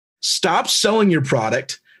Stop selling your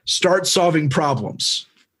product, start solving problems.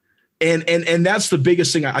 And that's the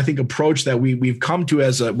biggest thing I think approach that we've come to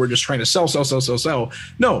as we're just trying to sell.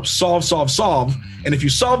 No, solve. And if you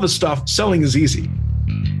solve the stuff, selling is easy.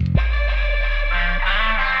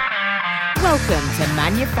 Welcome to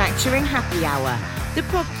Manufacturing Happy Hour, the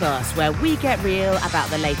podcast where we get real about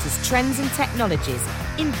the latest trends and technologies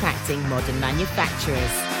impacting modern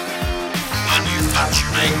manufacturers.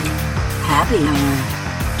 Manufacturing Happy Hour.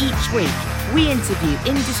 Each week, we interview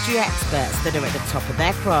industry experts that are at the top of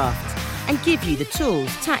their craft and give you the tools,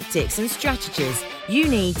 tactics, and strategies you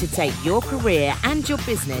need to take your career and your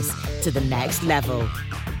business to the next level.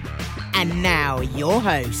 And now, your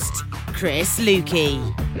host, Chris Lukey.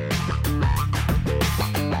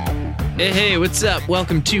 Hey, what's up?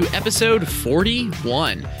 Welcome to episode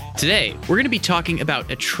 41. Today, we're going to be talking about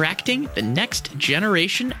attracting the next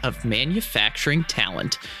generation of manufacturing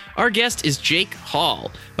talent. Our guest is Jake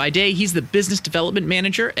Hall. By day, he's the business development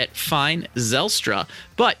manager at Fine Zelstra,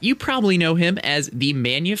 but you probably know him as the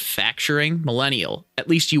manufacturing millennial. At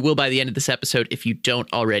least you will by the end of this episode if you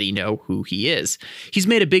don't already know who he is. He's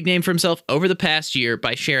made a big name for himself over the past year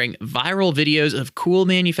by sharing viral videos of cool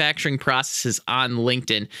manufacturing processes on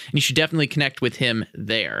LinkedIn, and you should definitely connect with him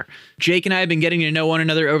there. Jake and I have been getting to know one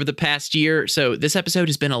another over the past year, so this episode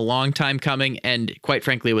has been a long time coming, and quite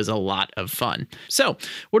frankly, it was a lot of fun. So,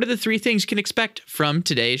 what are the 3 things you can expect from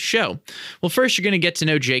today's show? Well, first, you're going to get to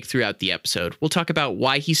know Jake throughout the episode. We'll talk about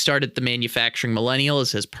why he started the Manufacturing Millennial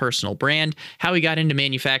as his personal brand, how he got into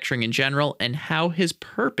manufacturing in general, and how his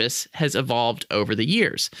purpose has evolved over the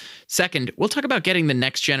years. Second, we'll talk about getting the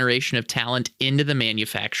next generation of talent into the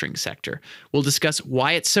manufacturing sector. We'll discuss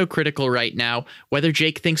why it's so critical right now, whether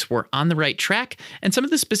Jake thinks we're on the right track, and some of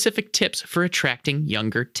the specific tips for attracting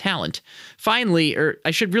younger talent. Finally, or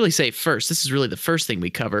I should really say first, this is really the first thing we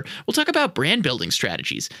cover, we'll talk about brand building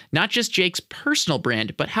strategies, not just Jake's personal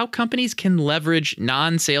brand, but how companies can leverage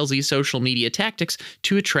non-salesy social media tactics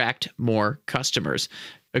to attract more customers.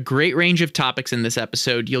 A great range of topics in this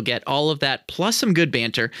episode. You'll get all of that plus some good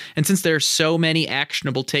banter. And since there are so many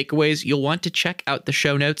actionable takeaways, you'll want to check out the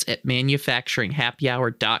show notes at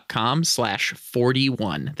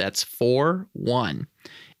manufacturinghappyhour.com/41. That's 41.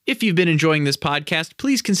 If you've been enjoying this podcast,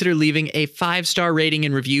 please consider leaving a 5-star rating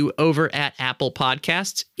and review over at Apple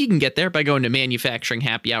Podcasts. You can get there by going to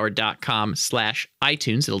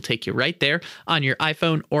manufacturinghappyhour.com/iTunes. It'll take you right there on your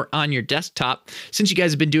iPhone or on your desktop. Since you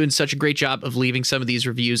guys have been doing such a great job of leaving some of these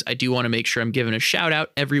reviews, I do want to make sure I'm giving a shout out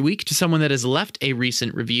every week to someone that has left a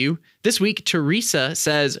recent review. This week, Teresa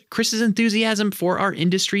says, Chris's enthusiasm for our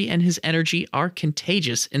industry and his energy are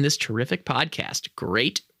contagious in this terrific podcast.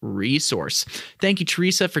 Great resource. Thank you,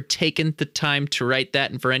 Teresa, for taking the time to write that.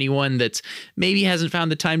 And for anyone that's maybe hasn't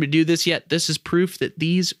found the time to do this yet, this is proof that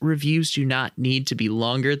these reviews do not need to be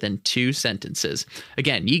longer than 2 sentences.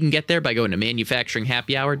 Again, you can get there by going to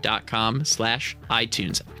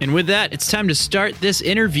manufacturinghappyhour.com/iTunes. And with that, it's time to start this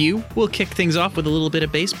interview. We'll kick things off with a little bit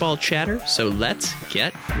of baseball chatter. So let's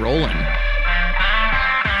get rolling.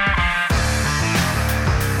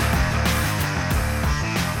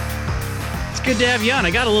 Good to have you on.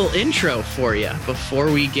 I got a little intro for you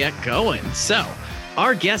before we get going. So,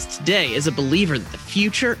 our guest today is a believer that the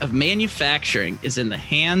future of manufacturing is in the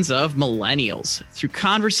hands of millennials. Through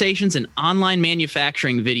conversations and online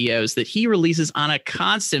manufacturing videos that he releases on a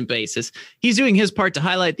constant basis, he's doing his part to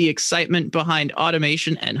highlight the excitement behind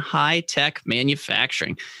automation and high-tech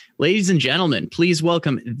manufacturing. Ladies and gentlemen, please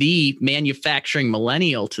welcome the manufacturing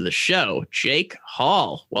millennial to the show, Jake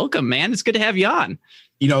Hall. Welcome, man. It's good to have you on.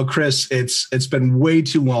 You know, Chris, it's been way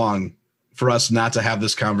too long for us not to have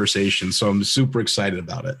this conversation, so I'm super excited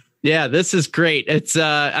about it. Yeah, this is great. It's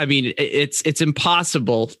it's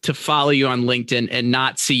impossible to follow you on LinkedIn and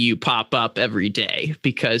not see you pop up every day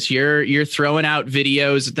because you're throwing out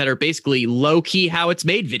videos that are basically low key how it's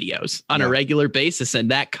made videos on a regular basis,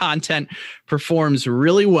 and that content performs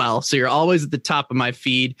really well. So you're always at the top of my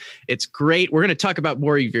feed. It's great. We're going to talk about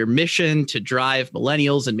more of your mission to drive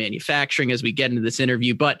millennials and manufacturing as we get into this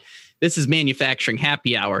interview, but this is Manufacturing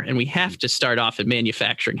Happy Hour, and we have to start off in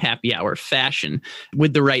Manufacturing Happy Hour fashion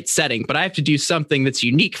with the right setting. But I have to do something that's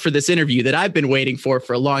unique for this interview that I've been waiting for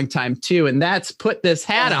a long time, too, and that's put this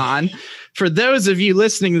hat on. For those of you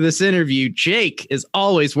listening to this interview, Jake is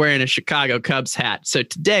always wearing a Chicago Cubs hat. So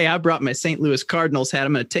today I brought my St. Louis Cardinals hat.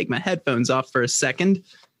 I'm going to take my headphones off for a second.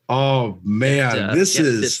 Oh man,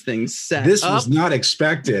 this thing set. This was not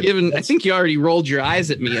expected. I think you already rolled your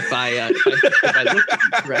eyes at me if I looked at you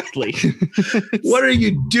correctly. What are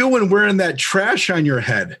you doing wearing that trash on your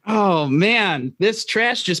head? Oh man, this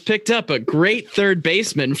trash just picked up a great third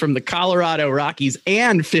baseman from the Colorado Rockies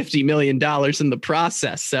and $50 million in the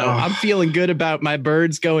process. So I'm feeling good about my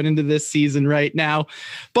Birds going into this season right now.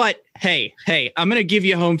 But hey, I'm going to give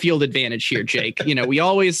you a home field advantage here, Jake. You know, we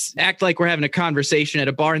always act like we're having a conversation at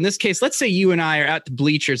a bar. In this case, let's say you and I are at the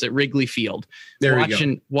bleachers at Wrigley Field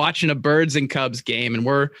watching a Birds and Cubs game, and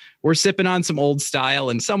we're sipping on some old style,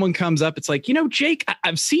 and someone comes up. It's like, you know, Jake,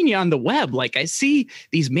 I've seen you on the web. Like, I see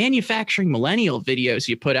these manufacturing millennial videos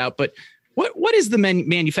you put out, but what is the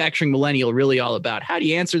manufacturing millennial really all about? How do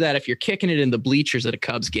you answer that if you're kicking it in the bleachers at a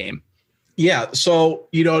Cubs game? Yeah. So,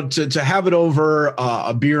 you know, to have it over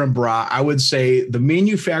a beer and bra, I would say the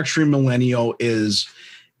manufacturing millennial is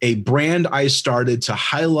a brand I started to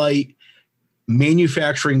highlight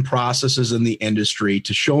manufacturing processes in the industry,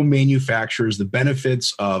 to show manufacturers the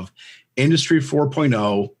benefits of Industry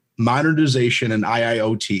 4.0, modernization, and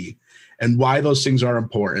IIoT, and why those things are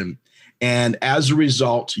important. And as a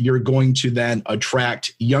result, you're going to then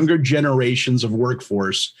attract younger generations of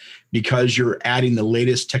workforce because you're adding the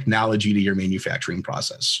latest technology to your manufacturing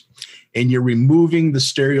process. And you're removing the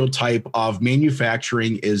stereotype of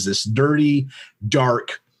manufacturing is this dirty,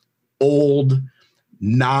 dark, old,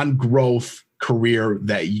 non-growth career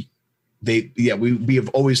that we have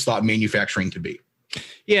always thought manufacturing to be.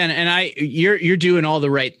 Yeah, and you're doing all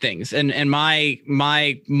the right things. And my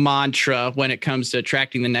mantra when it comes to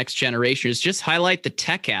attracting the next generation is just highlight the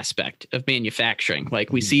tech aspect of manufacturing.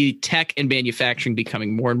 Like, we see tech and manufacturing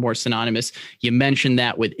becoming more and more synonymous. You mentioned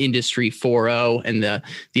that with Industry 4.0 and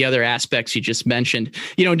the other aspects you just mentioned.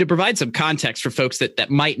 You know, to provide some context for folks that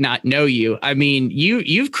might not know you, I mean,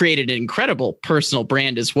 you've created an incredible personal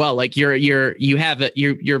brand as well. Like, your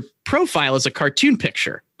profile is a cartoon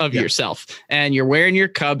picture of yourself, and you're wearing your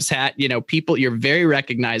Cubs hat. You know, you're very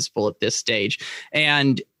recognizable at this stage.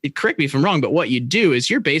 And correct me if I'm wrong, but what you do is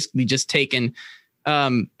you're basically just taking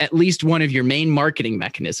at least one of your main marketing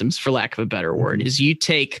mechanisms, for lack of a better word, is you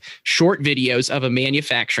take short videos of a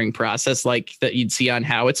manufacturing process like that you'd see on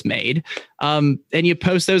How It's Made, and you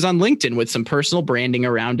post those on LinkedIn with some personal branding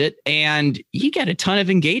around it, and you get a ton of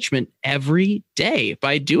engagement every day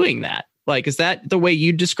by doing that. Like, is that the way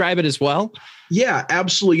you describe it as well? Yeah,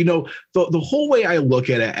 absolutely. You know, the whole way I look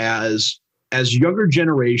at it as younger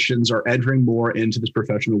generations are entering more into this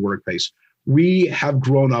professional workplace, we have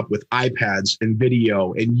grown up with iPads and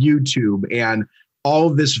video and YouTube and all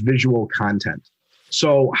of this visual content.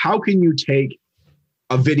 So how can you take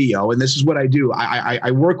a video, and this is what I do.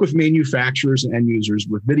 I work with manufacturers and end users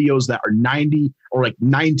with videos that are 90 or like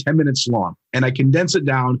 9-10 minutes long, and I condense it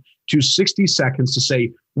down to 60 seconds to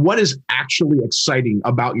say, what is actually exciting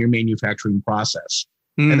about your manufacturing process?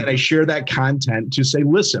 And then I share that content to say,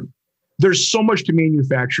 listen, there's so much to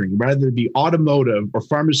manufacturing, whether it be automotive or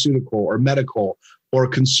pharmaceutical or medical or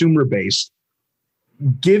consumer based.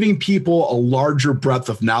 Giving people a larger breadth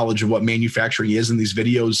of knowledge of what manufacturing is in these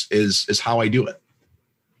videos is how I do it.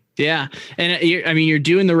 Yeah. And you're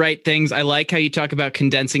doing the right things. I like how you talk about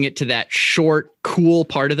condensing it to that short, cool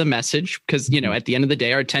part of the message, because, you know, at the end of the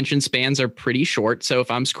day, our attention spans are pretty short. So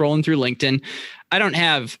if I'm scrolling through LinkedIn, I don't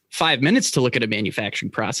have 5 minutes to look at a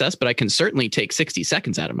manufacturing process, but I can certainly take 60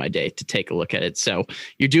 seconds out of my day to take a look at it. So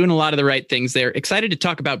you're doing a lot of the right things there. Excited to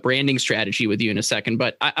talk about branding strategy with you in a second,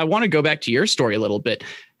 but I want to go back to your story a little bit.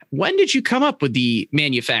 When did you come up with the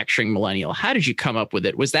manufacturing millennial? How did you come up with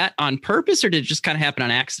it? Was that on purpose, or did it just kind of happen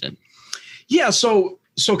on accident? Yeah. So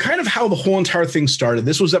kind of how the whole entire thing started.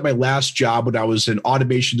 This was at my last job when I was in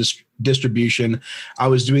automation distribution. I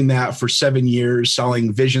was doing that for 7 years,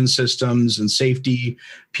 selling vision systems and safety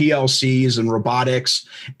PLCs and robotics.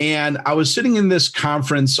 And I was sitting in this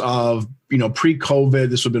conference of, you know, pre-COVID,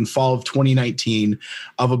 this would have been fall of 2019,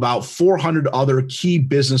 of about 400 other key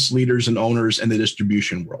business leaders and owners in the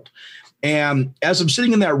distribution world. And as I'm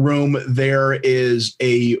sitting in that room, there's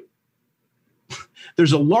a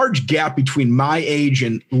large gap between my age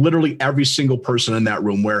and literally every single person in that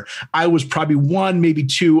room, where I was probably one, maybe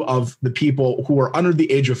two of the people who are under the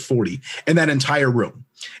age of 40 in that entire room.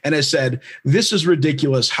 And I said, this is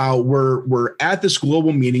ridiculous how we're at this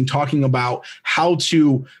global meeting talking about how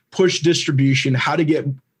to push distribution, how to get,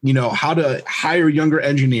 you know, how to hire younger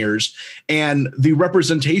engineers, and the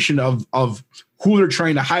representation of who they're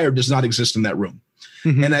trying to hire does not exist in that room.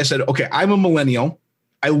 Mm-hmm. And I said, okay, I'm a millennial.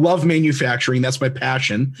 I love manufacturing. That's my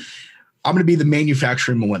passion. I'm going to be the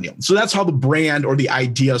manufacturing millennial. So that's how the brand or the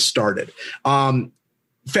idea started.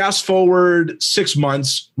 Fast forward 6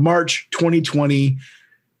 months, March 2020,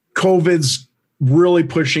 COVID's really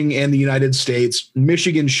pushing in the United States.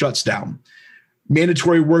 Michigan shuts down.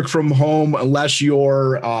 Mandatory work from home unless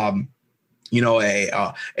you're a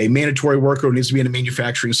mandatory worker who needs to be in a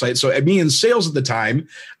manufacturing site. So me in sales at the time,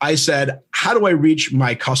 I said, how do I reach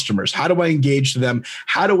my customers? How do I engage them?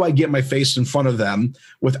 How do I get my face in front of them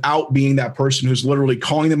without being that person who's literally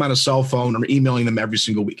calling them on a cell phone or emailing them every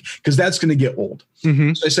single week? Because that's going to get old.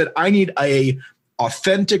 Mm-hmm. So I said, I need a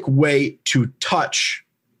authentic way to touch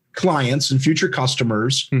clients and future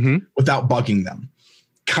customers without bugging them.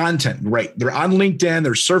 Content, right? They're on LinkedIn,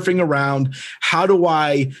 they're surfing around. How do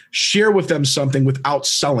I share with them something without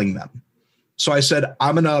selling them? So I said,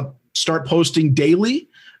 I'm going to start posting daily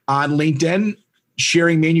on LinkedIn,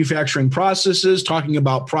 sharing manufacturing processes, talking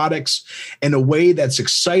about products in a way that's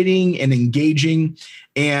exciting and engaging.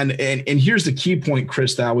 And here's the key point,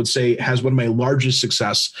 Chris, that I would say has one of my largest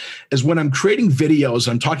success is when I'm creating videos,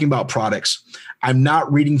 I'm talking about products, I'm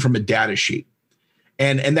not reading from a data sheet.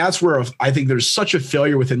 And that's where I think there's such a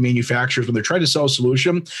failure within manufacturers when they're trying to sell a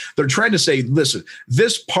solution. They're trying to say, listen,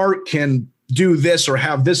 this part can do this or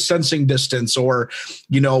have this sensing distance or,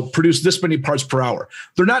 produce this many parts per hour.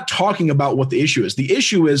 They're not talking about what the issue is. The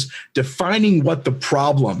issue is defining what the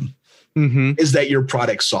problem is that your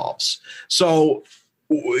product solves. So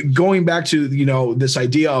going back to, this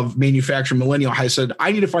idea of manufacturing millennial, I said,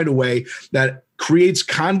 I need to find a way that creates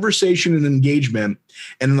conversation and engagement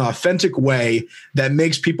in an authentic way that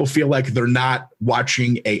makes people feel like they're not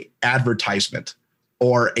watching a advertisement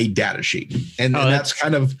or a data sheet. And that's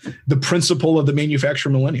kind of the principle of the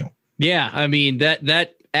manufacturer millennial. Yeah. I mean,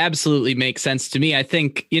 that absolutely makes sense to me. I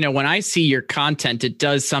think, when I see your content, it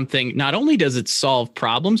does something, not only does it solve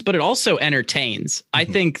problems, but it also entertains. I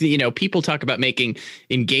think, people talk about making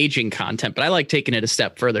engaging content, but I like taking it a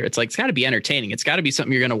step further. It's like, it's got to be entertaining. It's got to be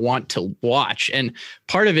something you're going to want to watch. And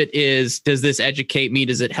part of it is, does this educate me?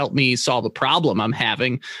 Does it help me solve a problem I'm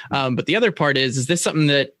having? But the other part is this something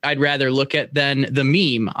that I'd rather look at than the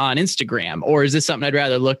meme on Instagram? Or is this something I'd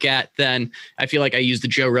rather look at than, I feel like I use the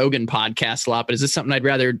Joe Rogan podcast a lot, but is this something I'd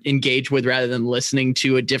rather engage with rather than listening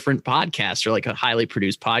to a different podcast or like a highly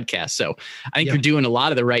produced podcast? So I think you're doing a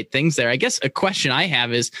lot of the right things there. I guess a question I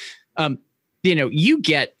have is, you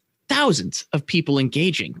get thousands of people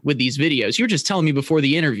engaging with these videos. You were just telling me before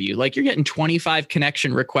the interview, like you're getting 25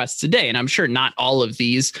 connection requests a day. And I'm sure not all of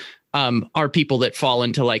these are people that fall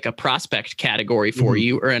into like a prospect category for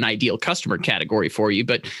you or an ideal customer category for you.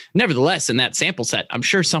 But nevertheless, in that sample set, I'm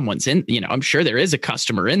sure someone's in, I'm sure there is a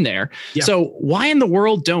customer in there. Yeah. So why in the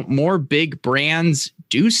world don't more big brands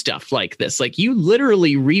do stuff like this? Like you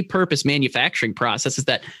literally repurpose manufacturing processes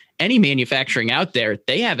that any manufacturing out there,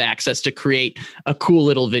 they have access to create a cool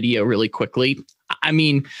little video really quickly. I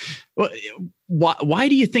mean, why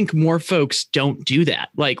do you think more folks don't do that?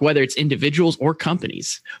 Like whether it's individuals or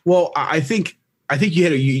companies? Well, I think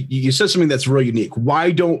you said something that's really unique.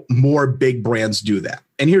 Why don't more big brands do that?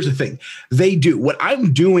 And here's the thing. They do. What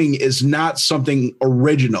I'm doing is not something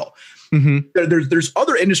original. There's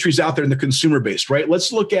other industries out there in the consumer base, right?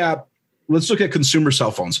 Let's look at consumer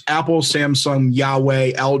cell phones, Apple, Samsung,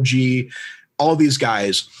 Huawei, LG, all these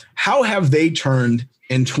guys. How have they turned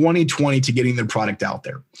in 2020 to getting their product out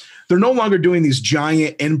there? They're no longer doing these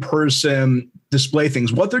giant in-person display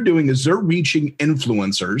things. What they're doing is they're reaching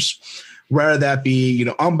influencers, whether that be,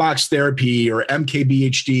 Unbox Therapy or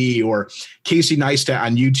MKBHD or Casey Neistat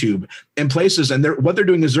on YouTube and places. And what they're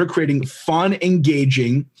doing is they're creating fun,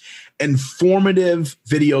 engaging, informative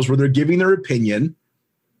videos where they're giving their opinion.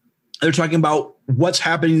 They're talking about what's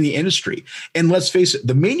happening in the industry. And let's face it,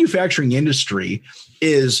 the manufacturing industry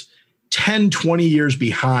is 10, 20 years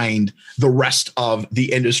behind the rest of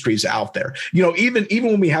the industries out there. Even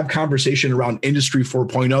when we have conversation around Industry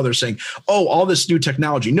 4.0, they're saying, oh, all this new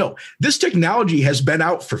technology. No, this technology has been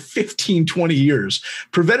out for 15, 20 years.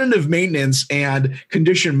 Preventative maintenance and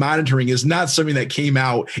condition monitoring is not something that came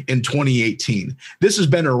out in 2018. This has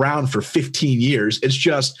been around for 15 years. It's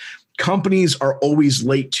just companies are always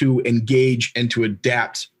late to engage and to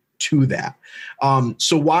adapt to that.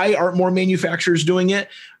 So why aren't more manufacturers doing it?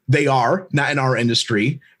 They are not in our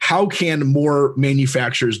industry. How can more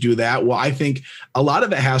manufacturers do that? Well, I think a lot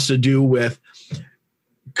of it has to do with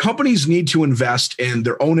companies need to invest in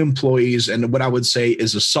their own employees. And what I would say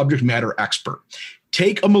is a subject matter expert.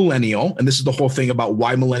 Take a millennial, and this is the whole thing about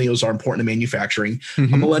why millennials are important to manufacturing. A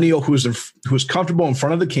millennial who's comfortable in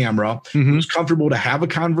front of the camera, who's comfortable to have a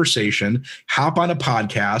conversation, hop on a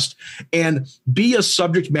podcast, and be a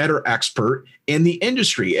subject matter expert in the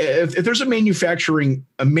industry. If there's a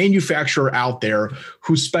manufacturer out there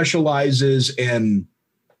who specializes in,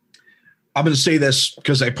 I'm going to say this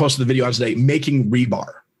because I posted the video on today, making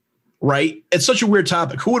rebar. right? It's such a weird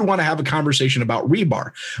topic. Who would want to have a conversation about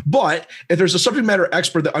rebar? But if there's a subject matter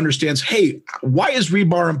expert that understands, hey, why is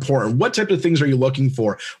rebar important? What type of things are you looking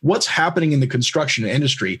for? What's happening in the construction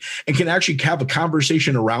industry? And can actually have a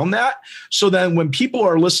conversation around that. So then when people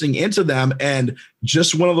are listening into them and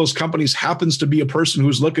just one of those companies happens to be a person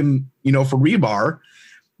who's looking, for rebar,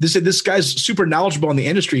 they say this guy's super knowledgeable in the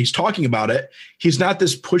industry. He's talking about it. He's not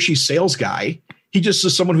this pushy sales guy. He just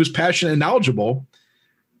is someone who's passionate and knowledgeable.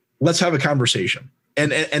 Let's have a conversation.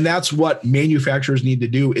 And that's what manufacturers need to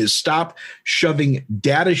do, is stop shoving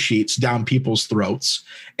data sheets down people's throats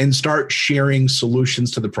and start sharing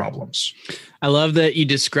solutions to the problems. I love that you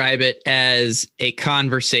describe it as a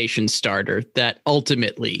conversation starter that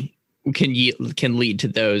ultimately can lead to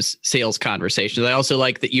those sales conversations. I also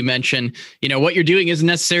like that you mentioned, what you're doing isn't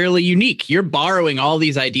necessarily unique. You're borrowing all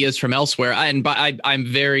these ideas from elsewhere. And I'm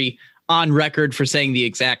very on record for saying the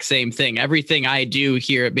exact same thing. Everything I do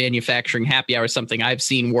here at Manufacturing Happy Hour is something I've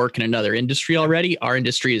seen work in another industry already. Our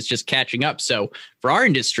industry is just catching up. So for our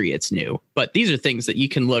industry, it's new. But these are things that you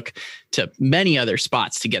can look to many other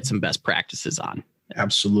spots to get some best practices on.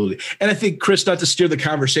 Absolutely. And I think, Chris, not to steer the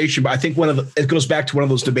conversation, but I think it goes back to one of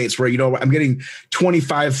those debates where, I'm getting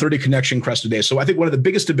 25, 30 connection requests a day. So I think one of the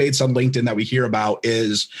biggest debates on LinkedIn that we hear about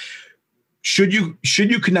is, should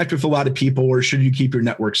you connect with a lot of people, or should you keep your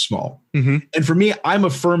network small? Mm-hmm. And for me, I'm a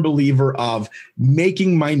firm believer of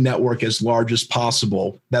making my network as large as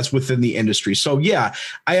possible that's within the industry. So yeah,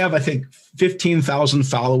 I have, I think, 15,000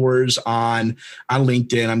 followers on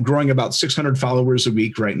LinkedIn. I'm growing about 600 followers a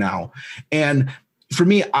week right now. And for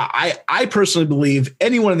me, I personally believe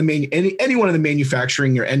anyone in the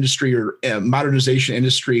manufacturing or industry or modernization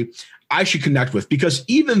industry, I should connect with, because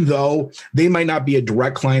even though they might not be a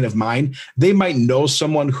direct client of mine, they might know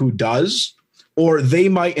someone who does, or they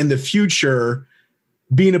might in the future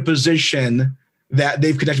be in a position that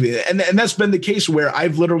they've connected with. And that's been the case where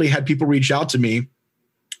I've literally had people reach out to me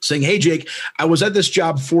saying, hey, Jake, I was at this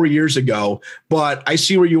job 4 years ago, but I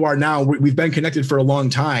see where you are now. We've been connected for a long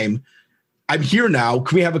time. I'm here now.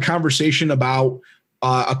 Can we have a conversation about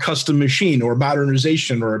a custom machine or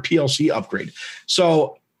modernization or a PLC upgrade?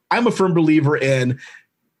 So I'm a firm believer in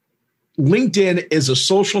LinkedIn is a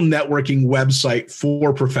social networking website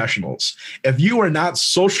for professionals. If you are not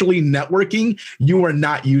socially networking, you are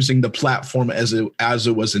not using the platform as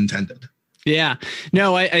it was intended. Yeah,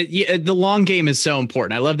 no, the long game is so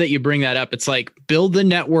important. I love that you bring that up. It's like, build the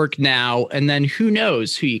network now, and then who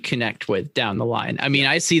knows who you connect with down the line. I mean,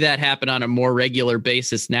 I see that happen on a more regular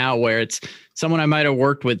basis now, where it's someone I might have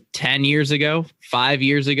worked with 10 years ago, 5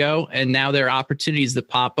 years ago, and now there are opportunities that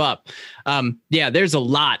pop up. Yeah, there's a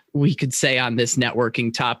lot we could say on this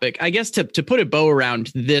networking topic. I guess to put a bow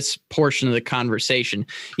around this portion of the conversation,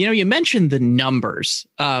 you mentioned the numbers.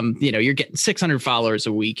 You're getting 600 followers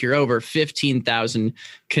a week. You're over 15,000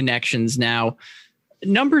 connections now.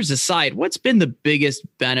 Numbers aside, what's been the biggest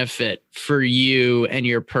benefit for you and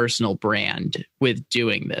your personal brand with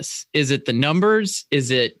doing this? Is it the numbers? Is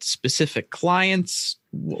it specific clients?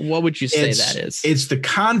 What would you say that is? It's the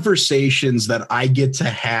conversations that I get to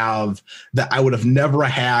have that I would have never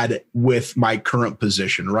had with my current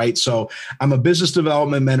position, right? So I'm a business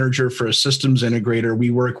development manager for a systems integrator. We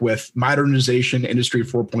work with modernization, Industry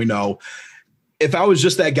 4.0. If I was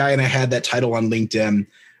just that guy and I had that title on LinkedIn,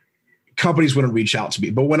 companies wouldn't reach out to me.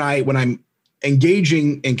 But when I'm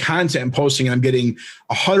engaging in content and posting, and I'm getting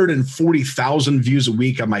 140,000 views a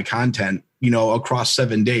week on my content, across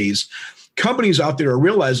 7 days, companies out there are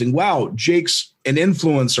realizing, wow, Jake's an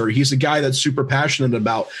influencer. He's a guy that's super passionate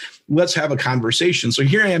about, let's have a conversation. So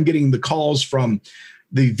here I am getting the calls from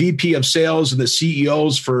the VP of sales and the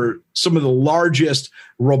CEOs for some of the largest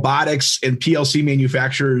robotics and PLC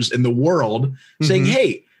manufacturers in the world, saying,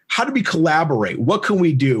 hey, how do we collaborate? What can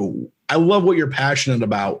we do? I love what you're passionate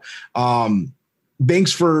about.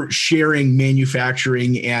 Thanks for sharing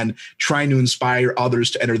manufacturing and trying to inspire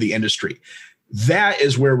others to enter the industry. That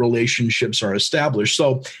is where relationships are established.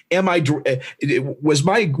 So was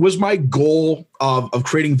my goal of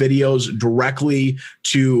creating videos directly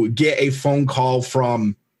to get a phone call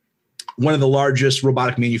from one of the largest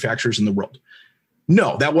robotic manufacturers in the world?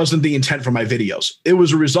 No, that wasn't the intent for my videos. It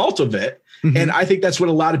was a result of it. Mm-hmm. And I think that's what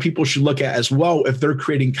a lot of people should look at as well. If they're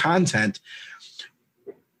creating content,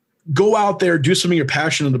 go out there, do something you're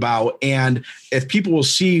passionate about. And if people will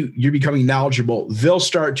see you're becoming knowledgeable, they'll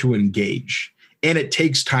start to engage. And it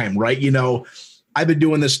takes time, right? I've been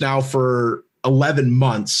doing this now for 11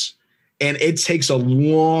 months, and it takes a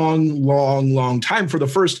long, long, long time. For the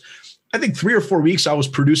first, I think 3 or 4 weeks, I was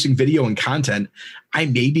producing video and content. I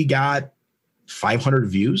maybe got 500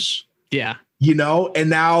 views. Yeah. and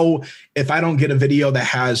now if I don't get a video that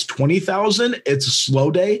has 20,000, it's a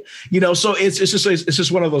slow day, so it's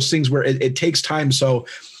just one of those things where it takes time. So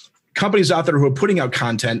companies out there who are putting out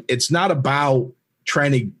content, it's not about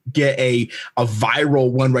trying to get a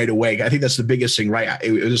viral one right away. I think that's the biggest thing, right?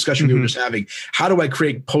 A discussion we were just having. How do I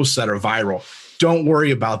create posts that are viral? Don't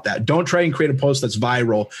worry about that. Don't try and create a post that's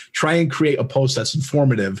viral. Try and create a post that's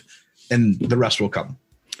informative, and the rest will come.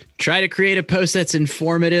 Try to create a post that's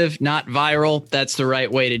informative, not viral. That's the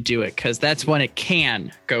right way to do it, because that's when it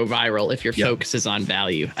can go viral if your focus is on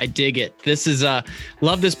value. I dig it. This is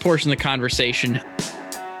love this portion of the conversation.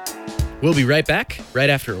 We'll be right back,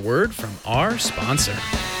 right after a word from our sponsor.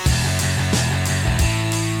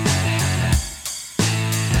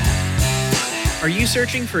 Are you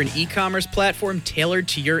searching for an e-commerce platform tailored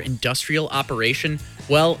to your industrial operation?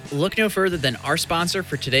 Well, look no further than our sponsor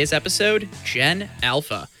for today's episode, Gen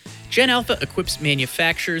Alpha. Gen Alpha equips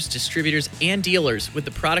manufacturers, distributors, and dealers with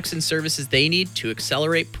the products and services they need to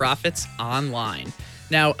accelerate profits online.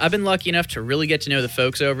 Now, I've been lucky enough to really get to know the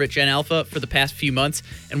folks over at Gen Alpha for the past few months,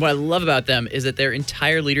 and what I love about them is that their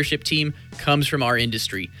entire leadership team comes from our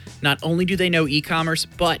industry. Not only do they know e-commerce,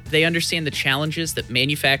 but they understand the challenges that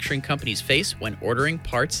manufacturing companies face when ordering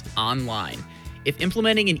parts online. If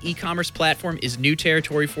implementing an e-commerce platform is new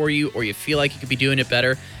territory for you, or you feel like you could be doing it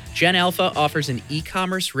better, Gen Alpha offers an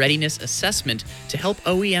e-commerce readiness assessment to help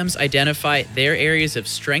OEMs identify their areas of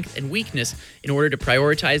strength and weakness in order to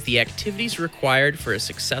prioritize the activities required for a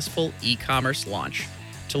successful e-commerce launch.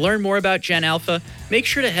 To learn more about Gen Alpha, make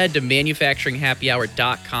sure to head to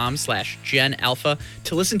manufacturinghappyhour.com/Gen Alpha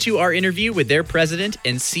to listen to our interview with their president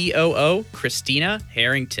and COO, Christina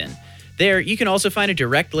Harrington. There, you can also find a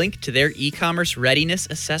direct link to their e-commerce readiness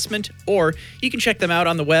assessment, or you can check them out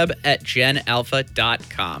on the web at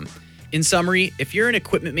genalpha.com. In summary, if you're an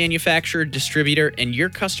equipment manufacturer, distributor, and your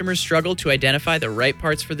customers struggle to identify the right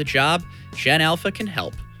parts for the job, Gen Alpha can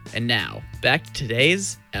help. And now, back to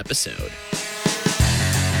today's episode.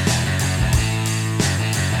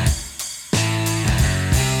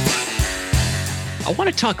 I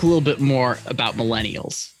want to talk a little bit more about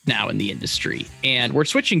millennials now in the industry, and we're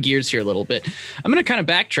switching gears here a little bit. I'm going to kind of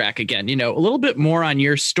backtrack again, a little bit more on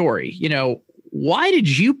your story. Why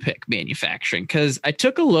did you pick manufacturing? Because I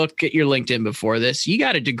took a look at your LinkedIn before this. You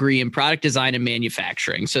got a degree in product design and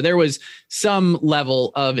manufacturing, so there was some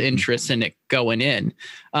level of interest in it going in.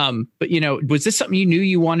 But was this something you knew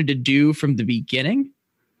you wanted to do from the beginning?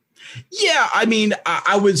 Yeah, I mean,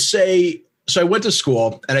 I would say. So I went to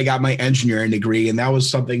school and I got my engineering degree, and that was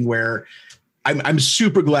something where I'm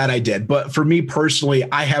super glad I did. But for me personally,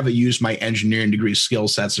 I haven't used my engineering degree skill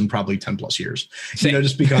sets in probably 10 plus years,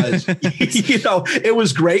 just because, it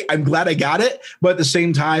was great. I'm glad I got it. But at the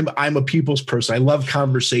same time, I'm a people's person. I love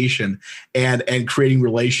conversation and creating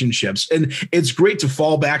relationships. And it's great to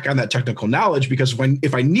fall back on that technical knowledge, because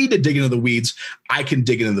if I need to dig into the weeds, I can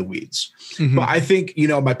dig into the weeds. Mm-hmm. But I think,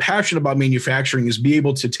 my passion about manufacturing is be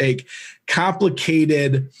able to take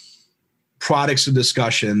complicated products and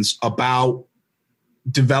discussions about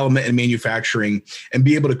development and manufacturing and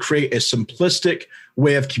be able to create a simplistic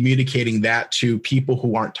way of communicating that to people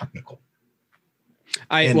who aren't technical.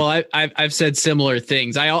 I've said similar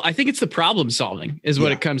things. I think it's the problem solving is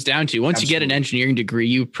what it comes down to. Once Absolutely. You get an engineering degree,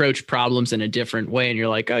 you approach problems in a different way, and you're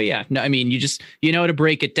like, oh yeah, no, I mean, you know how to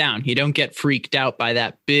break it down. You don't get freaked out by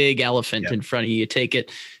that big elephant in front of you. You take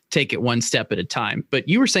it one step at a time. But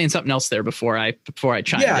you were saying something else there before I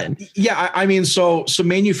chimed in. Yeah. I mean, so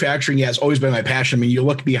manufacturing has always been my passion. I mean, you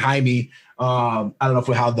look behind me. I don't know if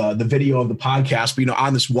we have the video of the podcast, but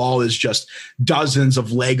on this wall is just dozens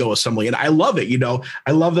of Lego assembly, and I love it.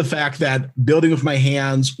 I love the fact that building with my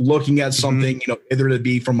hands, looking at something, either to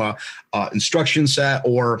be from a instruction set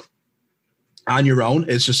or on your own.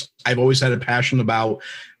 It's just I've always had a passion about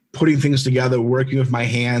putting things together, working with my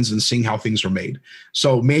hands, and seeing how things are made.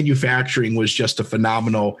 So manufacturing was just a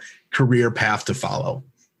phenomenal career path to follow.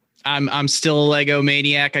 I'm still a Lego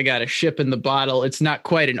maniac. I got a ship in the bottle. It's not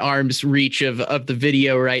quite an arm's reach of the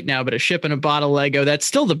video right now, but a ship in a bottle Lego, that's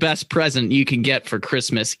still the best present you can get for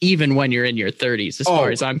Christmas, even when you're in your 30s, as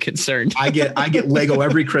far as I'm concerned. I get Lego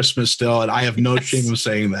every Christmas still, and I have no shame of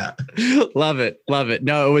saying that. Love it.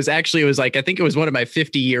 No, it was like, I think it was one of my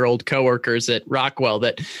 50-year-old coworkers at Rockwell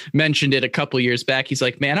that mentioned it a couple years back. He's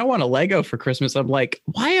like, man, I want a Lego for Christmas. I'm like,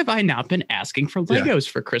 why have I not been asking for Legos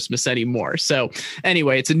for Christmas anymore? So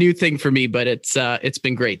anyway, it's a new new thing for me, but it's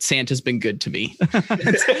been great. Santa's been good to me.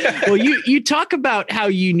 Well, you talk about how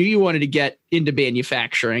you knew you wanted to get into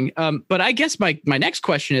manufacturing, but I guess my next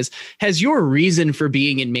question is: has your reason for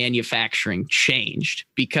being in manufacturing changed?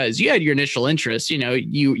 Because you had your initial interest.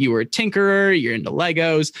 You were a tinkerer. You're into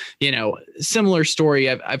Legos. Similar story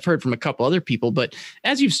I've heard from a couple other people. But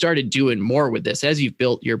as you've started doing more with this, as you've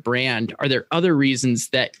built your brand, are there other reasons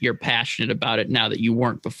that you're passionate about it now that you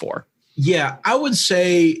weren't before? Yeah, I would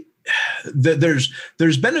say that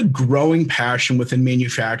there's been a growing passion within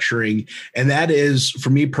manufacturing, and that is, for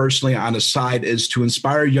me personally, on a side, is to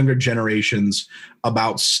inspire younger generations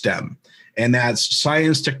about STEM. And that's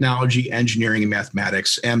science, technology, engineering, and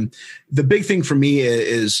mathematics. And the big thing for me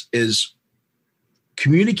is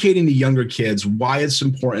communicating to younger kids why it's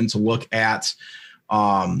important to look at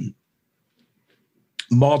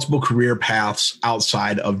multiple career paths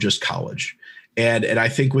outside of just college. And I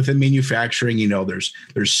think within manufacturing, there's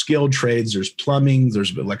skilled trades, there's plumbing,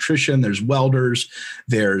 there's electrician, there's welders,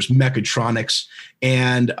 there's mechatronics.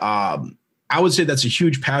 And I would say that's a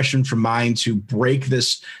huge passion for mine, to break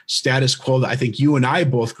this status quo that I think you and I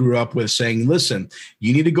both grew up with, saying, listen,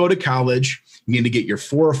 you need to go to college. You need to get your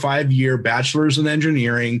 4 or 5 year bachelor's in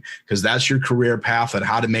engineering, because that's your career path and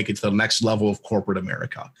how to make it to the next level of corporate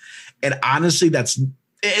America. And honestly, that's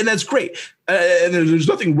great. And there's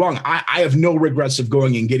nothing wrong. I have no regrets of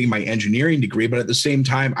going and getting my engineering degree. But at the same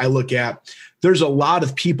time, I look at, there's a lot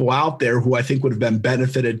of people out there who I think would have been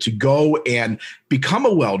benefited to go and become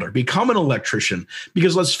a welder, become an electrician.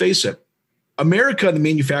 Because let's face it, America, the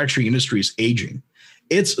manufacturing industry, is aging.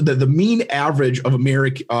 It's the mean average of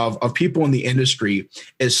America of people in the industry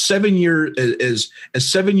is 7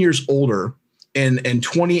 years older in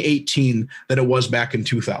 2018 than it was back in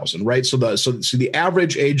 2000, right? So the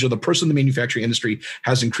average age of the person in the manufacturing industry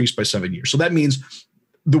has increased by 7 years. So that means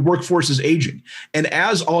the workforce is aging. And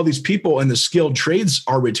as all these people in the skilled trades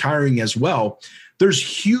are retiring as well, there's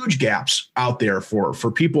huge gaps out there for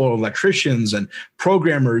people, electricians and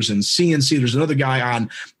programmers and CNC. There's another guy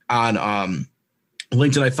on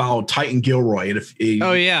LinkedIn I follow, Titan Gilroy.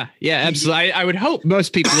 Yeah, absolutely. I would hope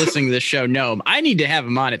most people listening to this show know him. I need to have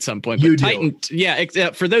him on at some point. But you Titan, do.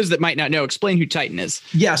 Yeah. For those that might not know, explain who Titan is.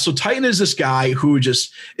 Yeah, so Titan is this guy who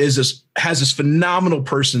has this phenomenal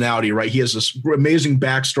personality, right? He has this amazing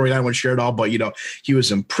backstory. I don't want to share it all, but he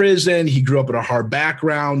was in prison. He grew up in a hard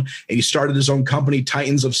background, and he started his own company,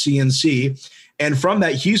 Titans of CNC. And from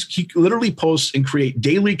that, he literally posts and create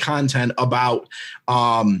daily content about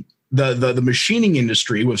the machining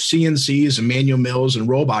industry with CNCs and manual mills and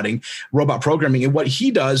robot programming. And what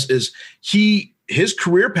he does is his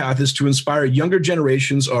career path is to inspire younger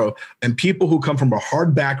generations and people who come from a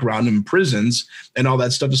hard background in prisons and all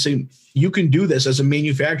that stuff to say, you can do this as a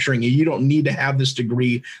manufacturing, and you don't need to have this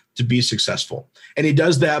degree to be successful. And he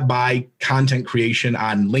does that by content creation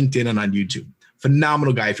on LinkedIn and on YouTube.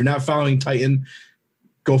 Phenomenal guy. If you're not following Titan,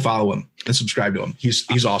 go follow him and subscribe to him.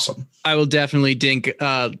 He's awesome. I will definitely link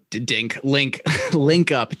up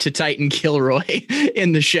to Titan Gilroy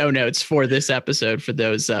in the show notes for this episode for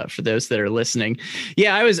those that are listening.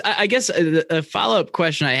 Yeah, I guess a follow-up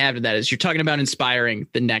question I have to that is, you're talking about inspiring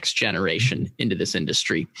the next generation into this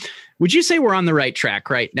industry. Would you say we're on the right track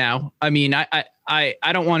right now? I mean, I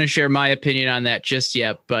don't want to share my opinion on that just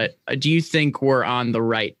yet, but do you think we're on the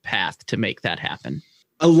right path to make that happen?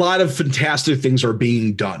 A lot of fantastic things are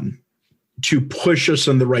being done to push us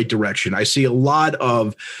in the right direction. I see a lot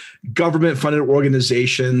of government-funded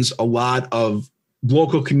organizations, a lot of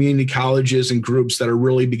local community colleges and groups that are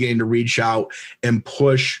really beginning to reach out and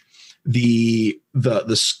push the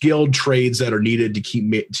skilled trades that are needed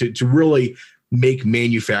to really make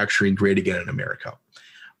manufacturing great again in America.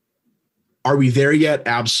 Are we there yet?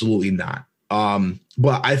 Absolutely not.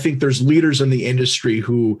 But I think there's leaders in the industry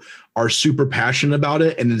who are super passionate about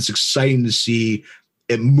it, and it's exciting to see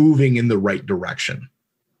it moving in the right direction.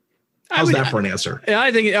 How's that for an answer?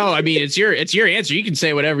 I think, it's your answer. You can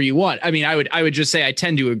say whatever you want. I mean, I would just say I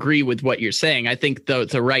tend to agree with what you're saying. I think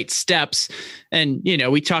the right steps, and,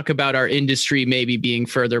 we talk about our industry maybe being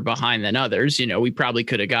further behind than others. We probably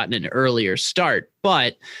could have gotten an earlier start,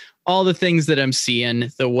 but all the things that I'm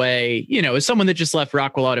seeing, the way, as someone that just left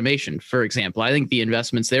Rockwell Automation, for example, I think the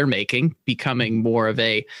investments they're making, becoming more of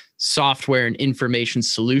a software and information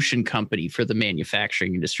solution company for the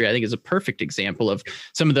manufacturing industry, I think is a perfect example of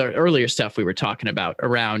some of the earlier stuff we were talking about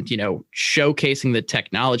around, showcasing the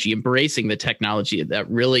technology, embracing the technology that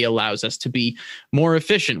really allows us to be more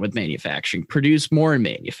efficient with manufacturing, produce more in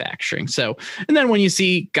manufacturing. So, and then when you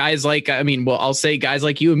see guys like, I'll say guys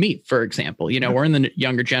like you and me, for example, we're in the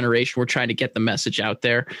younger generation, we're trying to get the message out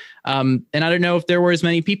there. And I don't know if there were as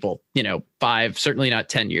many people, 5, certainly not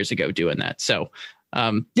 10 years ago doing that. So,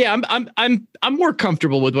 I'm more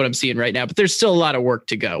comfortable with what I'm seeing right now, but there's still a lot of work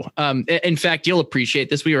to go. In fact, you'll appreciate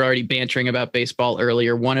this. We were already bantering about baseball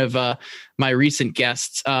earlier. One of my recent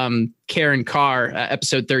guests, Karen Carr,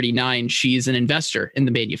 episode 39, she's an investor in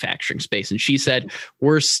the manufacturing space. And she said,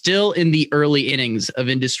 we're still in the early innings of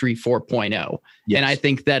Industry 4.0. Yes. And I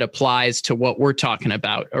think that applies to what we're talking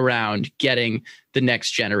about around getting the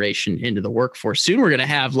next generation into the workforce. Soon we're going to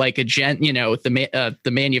have like a the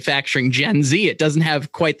manufacturing Gen Z. It doesn't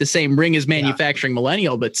have quite the same ring as manufacturing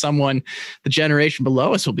millennial, but the generation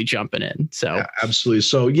below us will be jumping in. So yeah, absolutely.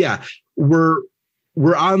 So yeah, we're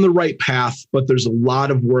on the right path, but there's a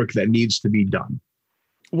lot of work that needs to be done.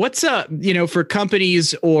 What's for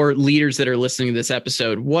companies or leaders that are listening to this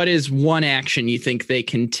episode, what is one action you think they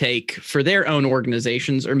can take for their own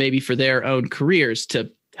organizations or maybe for their own careers to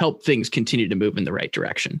help things continue to move in the right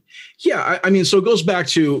direction? Yeah. So it goes back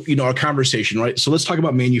to, our conversation, right? So let's talk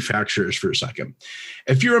about manufacturers for a second.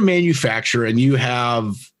 If you're a manufacturer and you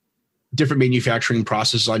have different manufacturing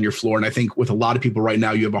processes on your floor, and I think with a lot of people right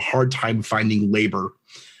now, you have a hard time finding labor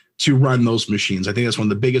to run those machines. I think that's one of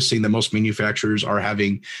the biggest things that most manufacturers are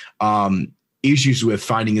having issues with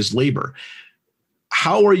finding is labor.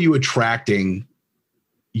 How are you attracting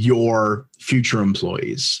your future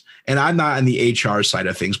employees? And I'm not on the HR side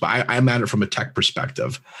of things, but I'm at it from a tech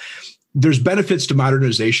perspective. There's benefits to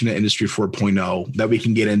modernization in Industry 4.0 that we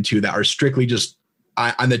can get into that are strictly just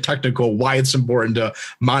on the technical, why it's important to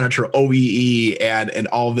monitor OEE and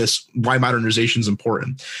all this, why modernization is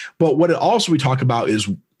important. But what it also we talk about is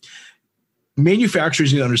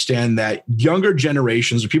manufacturers need to understand that younger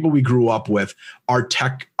generations, the people we grew up with, are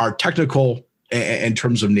technical in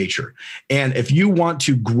terms of nature. And if you want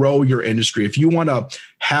to grow your industry, if you want to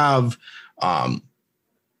have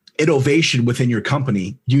innovation within your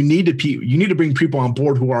company, you need to bring people on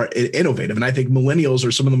board who are innovative. And I think millennials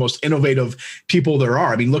are some of the most innovative people there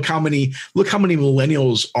are. I mean, look how many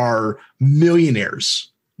millennials are millionaires.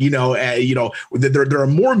 There are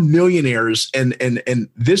more millionaires in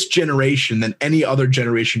this generation than any other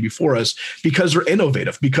generation before us because they're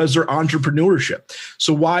innovative, because they're entrepreneurship.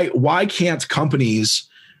 So why can't companies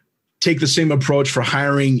take the same approach for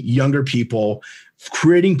hiring younger people,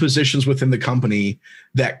 creating positions within the company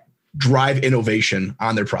that drive innovation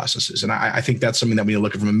on their processes? And I think that's something that we need to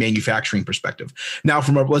look at from a manufacturing perspective. Now,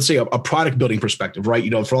 from let's say a product building perspective, right?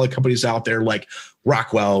 For all the companies out there like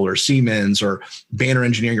Rockwell or Siemens or Banner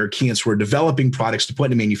Engineering or Keyence who are developing products to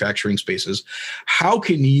put in manufacturing spaces, how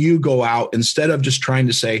can you go out instead of just trying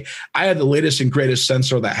to say, I have the latest and greatest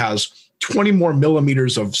sensor that has 20 more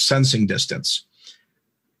millimeters of sensing distance?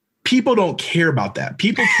 People don't care about that.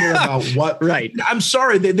 People care about what. Right. I'm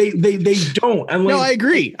sorry, they don't. No, I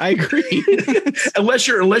agree. unless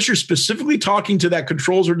you're specifically talking to that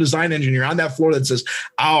controls or design engineer on that floor that says,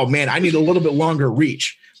 "Oh man, I need a little bit longer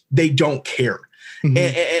reach." They don't care.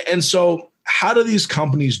 Mm-hmm. And so, how do these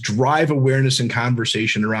companies drive awareness and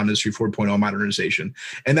conversation around Industry 4.0 modernization?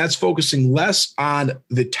 And that's focusing less on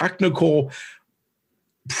the technical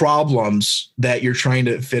problems that you're trying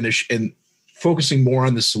to finish and focusing more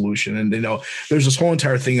on the solution. And there's this whole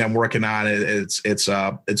entire thing I'm working on. It's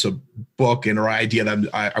a book and or idea that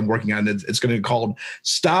I'm working on. It's going to be called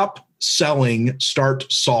 "Stop Selling, Start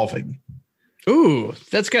Solving." Ooh,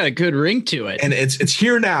 that's got a good ring to it. And it's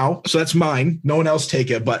here now, so that's mine. No one else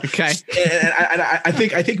take it. But okay. And I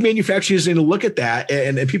think manufacturers need to look at that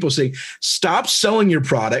and people say, stop selling your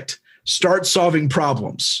product, start solving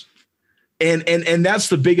problems. And that's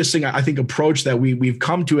the biggest thing I think approach that we've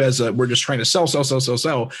come to as we're just trying to sell.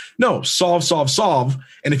 No, solve.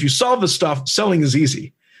 And if you solve the stuff, selling is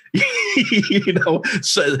easy.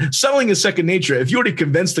 Selling is second nature. If you already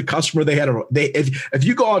convinced the customer if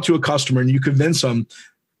you go out to a customer and you convince them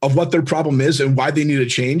of what their problem is and why they need a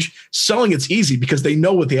change, selling it's easy because they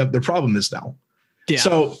know what their problem is now. Yeah.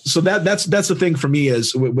 So that's the thing for me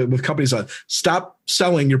is with companies stop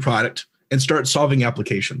selling your product and start solving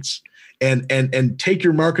applications. And take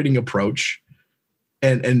your marketing approach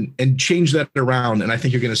and change that around. And I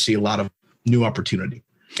think you're going to see a lot of new opportunity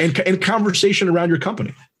and conversation around your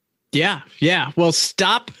company. Yeah. Well,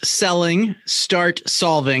 stop selling, start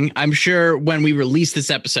solving. I'm sure when we release this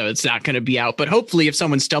episode, it's not going to be out, but hopefully if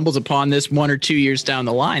someone stumbles upon this 1 or 2 years down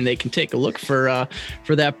the line, they can take a look for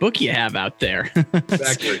that book you have out there.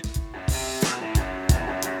 Exactly.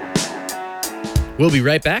 We'll be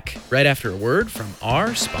right back right after a word from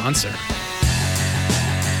our sponsor.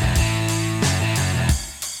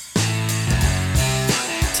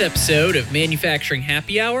 This episode of Manufacturing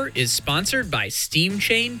Happy Hour is sponsored by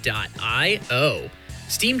SteamChain.io.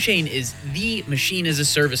 SteamChain is the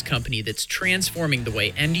machine-as-a-service company that's transforming the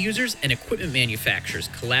way end users and equipment manufacturers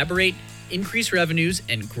collaborate, increase revenues,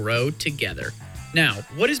 and grow together. Now,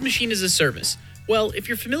 what is machine-as-a-service? Well, if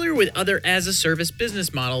you're familiar with other as-a-service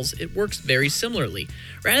business models, it works very similarly.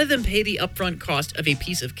 Rather than pay the upfront cost of a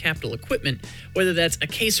piece of capital equipment, whether that's a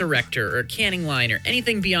case erector or a canning line or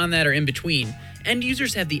anything beyond that or in between, end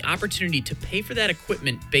users have the opportunity to pay for that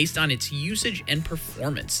equipment based on its usage and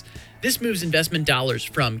performance. This moves investment dollars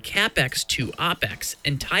from CapEx to OpEx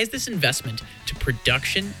and ties this investment to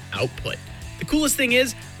production output. The coolest thing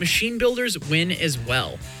is, machine builders win as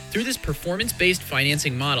well. Through this performance-based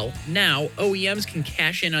financing model, now OEMs can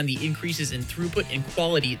cash in on the increases in throughput and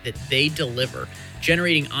quality that they deliver,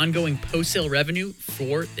 generating ongoing post-sale revenue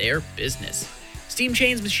for their business.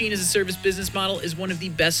 SteamChain's machine-as-a-service business model is one of the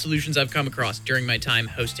best solutions I've come across during my time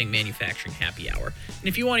hosting Manufacturing Happy Hour. And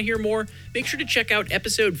if you want to hear more, make sure to check out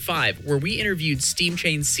episode 5, where we interviewed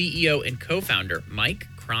SteamChain's CEO and co-founder, Mike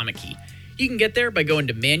Kromicki. You can get there by going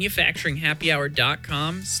to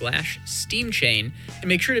manufacturinghappyhour.com/SteamChain and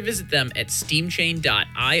make sure to visit them at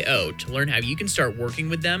steamchain.io to learn how you can start working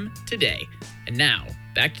with them today. And now,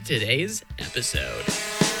 back to today's episode.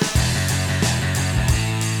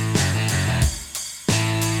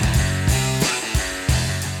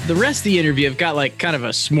 The rest of the interview, I've got like kind of a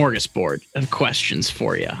smorgasbord of questions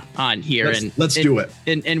for you on here. Let's do it.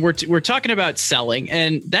 And we're talking about selling,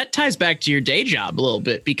 and that ties back to your day job a little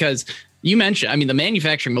bit, because you mentioned, I mean, the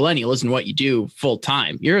manufacturing millennial isn't what you do full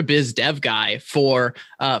time. You're a biz dev guy for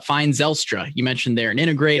Fine Zelstra. You mentioned they're an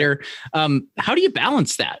integrator. How do you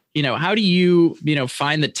balance that? How do you,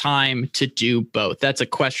 find the time to do both? That's a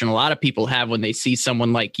question a lot of people have when they see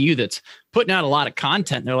someone like you that's putting out a lot of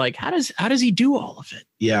content. They're like, how does he do all of it?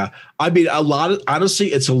 Yeah. I mean,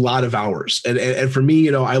 honestly, it's a lot of hours. And for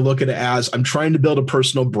me, I look at it as I'm trying to build a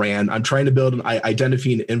personal brand. I'm trying to build an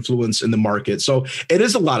identity and influence in the market. So it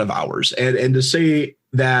is a lot of hours. And to say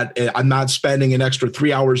that I'm not spending an extra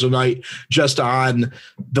 3 hours a night just on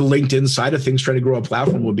the LinkedIn side of things trying to grow a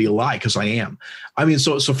platform would be a lie, because I am. I mean,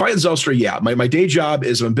 so Fine Zelstra, yeah, my day job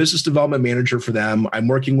is I'm a business development manager for them. I'm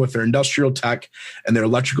working with their industrial tech and their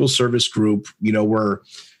electrical service group. We're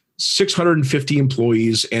 650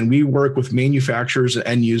 employees, and we work with manufacturers and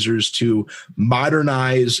end users to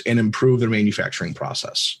modernize and improve their manufacturing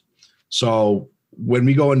process. So when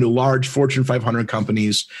we go into large Fortune 500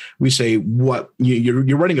 companies, we say, what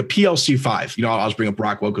you're running a PLC 5. I'll just bring up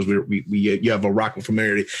Rockwell because you have a Rockwell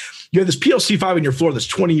familiarity. You have this PLC 5 on your floor that's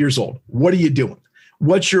 20 years old. What are you doing?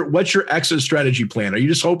 What's your exit strategy plan? Are you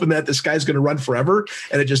just hoping that this guy's going to run forever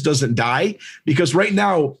and it just doesn't die? Because right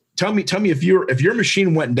now, tell me if your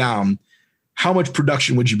machine went down, how much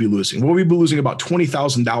production would you be losing? Well, we'd be losing about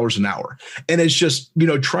 $20,000 an hour. And it's just,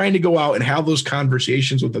 trying to go out and have those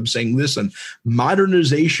conversations with them saying, listen,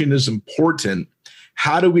 modernization is important.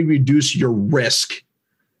 How do we reduce your risk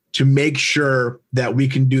to make sure that we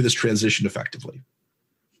can do this transition effectively?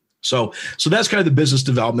 So that's kind of the business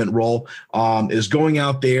development role, is going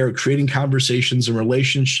out there, creating conversations and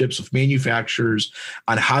relationships with manufacturers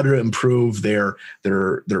on how to improve their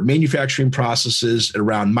manufacturing processes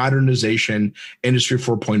around modernization, Industry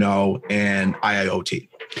 4.0, and IIoT.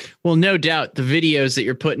 Well, no doubt the videos that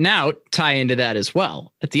you're putting out tie into that as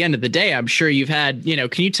well. At the end of the day, I'm sure you've had,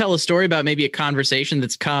 can you tell a story about maybe a conversation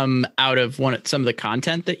that's come out of some of the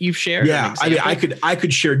content that you've shared? Yeah, I mean, I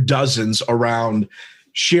could share dozens around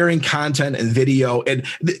sharing content and video. And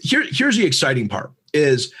here's the exciting part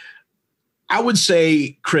is, I would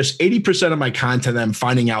say, Chris, 80% of my content that I'm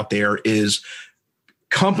finding out there is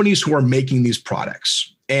companies who are making these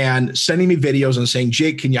products and sending me videos and saying,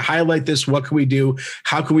 Jake, can you highlight this? What can we do?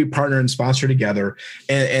 How can we partner and sponsor together?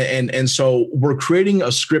 And so we're creating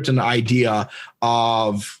a script and idea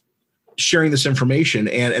of sharing this information.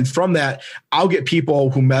 And from that, I'll get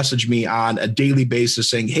people who message me on a daily basis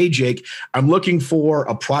saying, hey, Jake, I'm looking for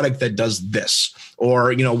a product that does this.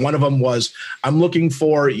 Or, one of them was, I'm looking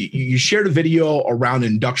for, you shared a video around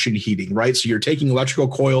induction heating, right? So you're taking electrical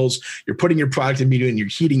coils, you're putting your product in media and you're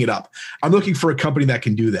heating it up. I'm looking for a company that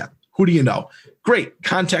can do that. Who do you know? Great.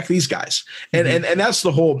 Contact these guys. And that's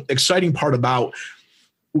the whole exciting part about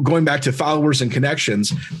going back to followers and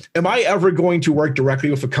connections, am I ever going to work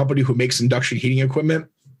directly with a company who makes induction heating equipment?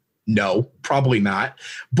 No, probably not.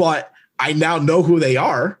 But I now know who they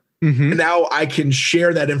are. And now I can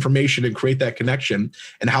share that information and create that connection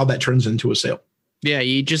and how that turns into a sale. Yeah,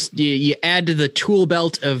 you add to the tool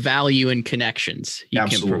belt of value and connections you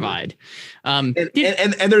can provide. And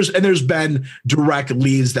there's been direct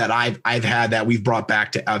leads that I've had that we've brought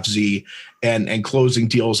back to FZ and closing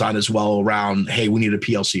deals on as well around, hey, we need a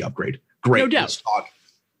PLC upgrade. Great. No doubt. Talk.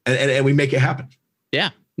 And we make it happen.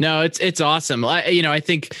 Yeah. No, it's awesome. I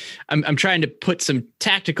think I'm trying to put some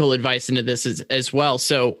tactical advice into this as well.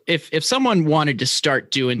 So if someone wanted to start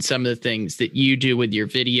doing some of the things that you do with your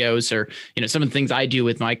videos, or some of the things I do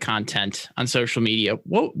with my content on social media,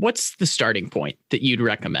 what's the starting point that you'd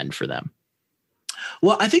recommend for them?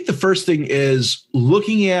 Well, I think the first thing is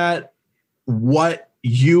looking at what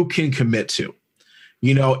you can commit to.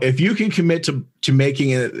 If you can commit to making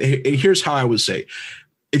it, here's how I would say.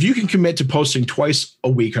 If you can commit to posting twice a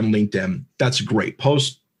week on LinkedIn, that's great.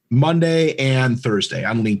 Post Monday and Thursday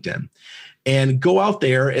on LinkedIn and go out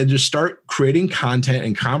there and just start creating content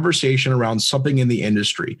and conversation around something in the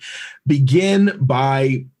industry. Begin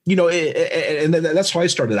by, and that's how I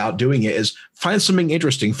started out doing it, is find something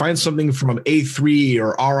interesting. Find something from A3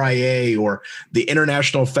 or RIA or the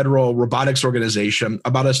International Federal Robotics Organization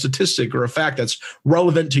about a statistic or a fact that's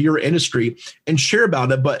relevant to your industry and share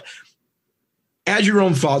about it. But add your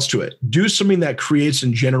own thoughts to it. Do something that creates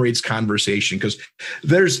and generates conversation, because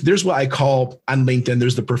there's what I call on LinkedIn,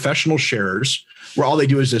 there's the professional sharers, where all they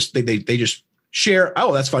do is just they just share.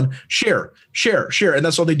 Oh, that's fun. Share. And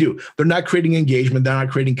that's all they do. They're not creating engagement. They're not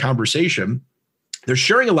creating conversation. They're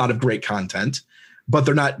sharing a lot of great content, but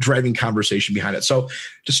they're not driving conversation behind it. So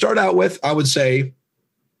to start out with, I would say,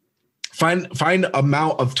 Find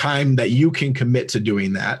amount of time that you can commit to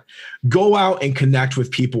doing that. Go out and connect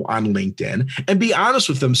with people on LinkedIn and be honest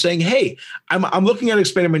with them, saying, hey, I'm looking at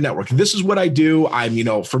expanding my network. This is what I do.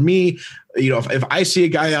 For me, if I see a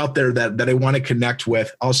guy out there that I want to connect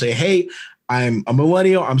with, I'll say, hey, I'm a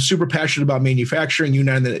millennial. I'm super passionate about manufacturing. You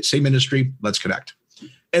and I in the same industry. Let's connect.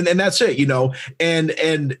 And that's it,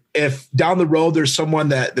 and if down the road, there's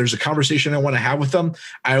a conversation I want to have with them,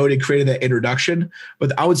 I already created that introduction.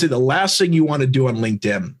 But I would say the last thing you want to do on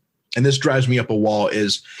LinkedIn, and this drives me up a wall,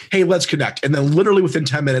 is, hey, let's connect. And then literally within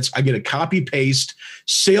 10 minutes, I get a copy paste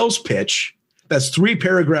sales pitch that's 3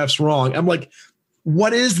 paragraphs wrong. I'm like,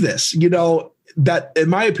 what is this? That, in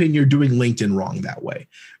my opinion, you're doing LinkedIn wrong that way.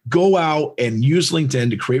 Go out and use LinkedIn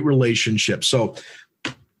to create relationships. So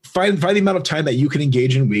Find the amount of time that you can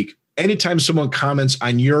engage in a week. Anytime someone comments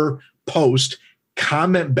on your post,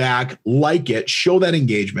 comment back, like it, show that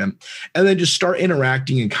engagement, and then just start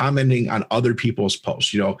interacting and commenting on other people's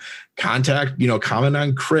posts. Comment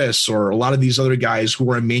on Chris or a lot of these other guys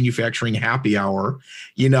who are in manufacturing happy hour,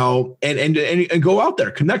 and go out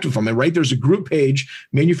there, connect with them. And there's a group page,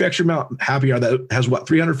 Manufacturing Happy Hour, that has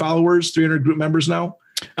 300 followers, 300 group members now.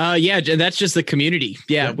 That's just the community.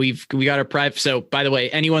 Yeah. We got our private. So by the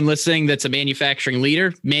way, anyone listening that's a manufacturing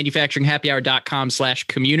leader,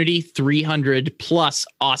 manufacturinghappyhour.com/community, 300 plus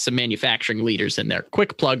awesome manufacturing leaders in there.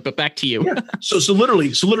 Quick plug, but back to you. Yeah. So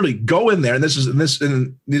literally go in there, and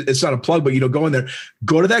it's not a plug, but go in there,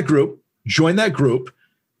 go to that group, join that group.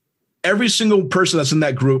 Every single person that's in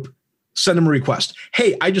that group, send them a request.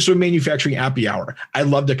 Hey, I just joined Manufacturing Happy Hour. I'd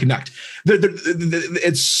love to connect.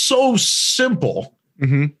 It's so simple.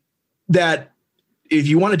 That if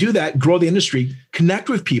you want to do that, grow the industry, connect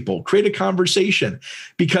with people, create a conversation,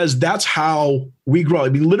 because that's how we grow. I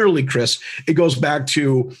mean, literally, Chris, it goes back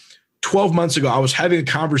to 12 months ago. I was having a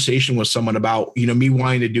conversation with someone about, me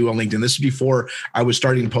wanting to do on LinkedIn. This is before I was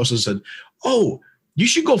starting to post and said, oh, you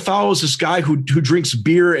should go follow this guy who drinks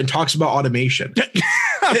beer and talks about automation.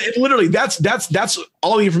 Literally, that's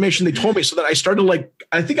all the information they told me. So that I started,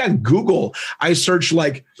 I think on Google, I searched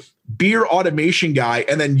beer automation guy,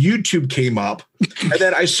 and then YouTube came up, and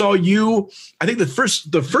then I saw you. I think the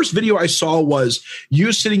first video I saw was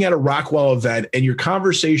you sitting at a Rockwell event, and your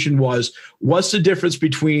conversation was, what's the difference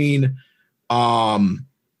between OEE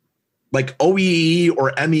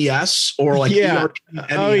or MES or ERP, MES?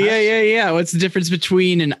 Oh yeah. What's the difference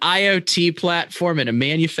between an IoT platform and a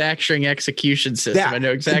manufacturing execution system? I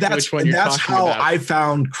know exactly which one you're talking about. That's how I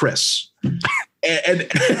found Chris.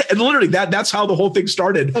 and literally that's how the whole thing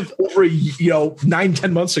started over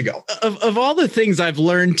 9-10 months ago. Of all the things I've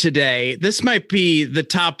learned today, this might be the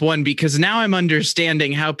top one, because now I'm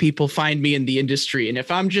understanding how people find me in the industry. And if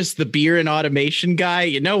I'm just the beer and automation guy,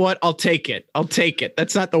 you know what? I'll take it.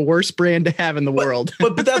 That's not the worst brand to have in the world.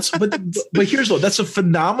 But here's what, that's a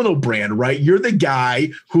phenomenal brand, right? You're the guy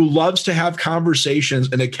who loves to have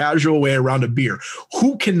conversations in a casual way around a beer.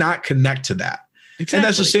 Who cannot connect to that? Exactly. And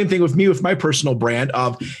that's the same thing with me, with my personal brand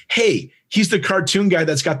of, hey, he's the cartoon guy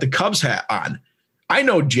that's got the Cubs hat on. I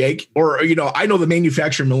know Jake, or, I know the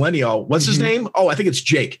manufacturer millennial. What's his name? Oh, I think it's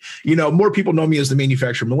Jake. More people know me as the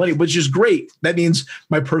manufacturer millennial, which is great. That means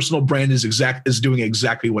my personal brand is doing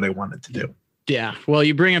exactly what I wanted to do. Yeah. Well,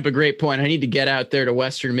 you bring up a great point. I need to get out there to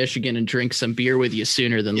Western Michigan and drink some beer with you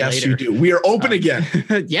sooner than later. Yes, you do. We are open again.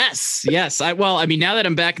 Yes. Now that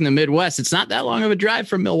I'm back in the Midwest, it's not that long of a drive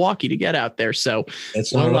from Milwaukee to get out there. So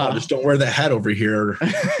it's not at all. Just don't wear that hat over here. I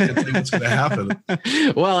think it's going to happen.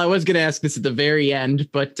 Well, I was going to ask this at the very end,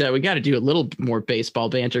 but we got to do a little more baseball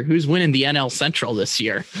banter. Who's winning the NL Central this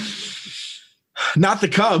year? Not the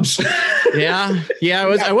Cubs. Yeah.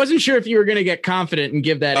 I wasn't sure if you were going to get confident and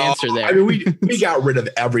give that answer there. I mean, we got rid of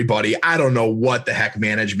everybody. I don't know what the heck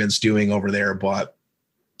management's doing over there, but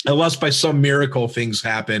unless by some miracle things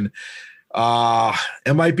happen,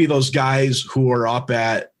 it might be those guys who are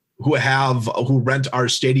who rent our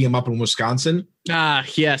stadium up in Wisconsin.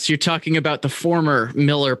 Yes. You're talking about the former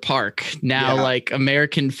Miller Park, now like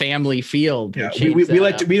American Family Field. Yeah. We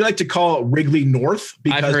like to call it Wrigley North,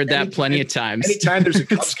 because I've heard that plenty of times. Anytime there's a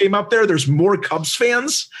Cubs game up there's more Cubs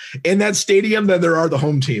fans in that stadium than there are the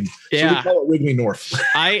home team. So we call it Wrigley North.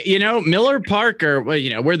 Miller Park, or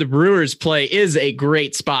where the Brewers play, is a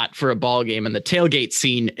great spot for a ball game, and the tailgate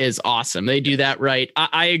scene is awesome. They do that right.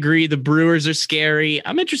 I agree. The Brewers are scary.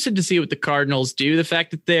 I'm interested to see what the Cardinals do. The fact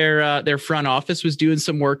that their front office was doing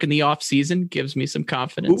some work in the off season gives me some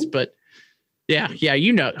confidence. Ooh. But who are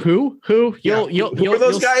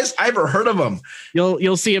those guys? I haven't heard of them.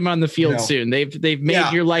 You'll see them on the field soon. They've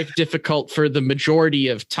made your life difficult for the majority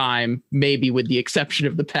of time, maybe with the exception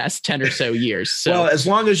of the past 10 or so years. So, well, as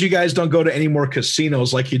long as you guys don't go to any more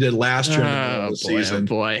casinos like you did last year in the middle of the season.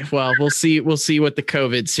 Boy. Well, we'll see what the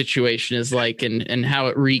COVID situation is like and how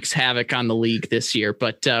it wreaks havoc on the league this year.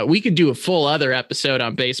 But we could do a full other episode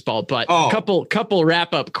on baseball. But a couple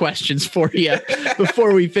wrap up questions for you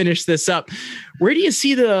before we finish this up. Where do you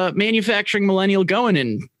see the manufacturing millennial going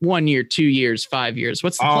in 1 year, 2 years, 5 years?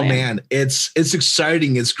 What's the plan? Oh man, it's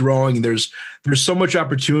exciting. It's growing. There's so much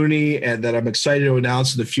opportunity, and that I'm excited to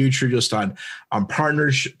announce in the future, just on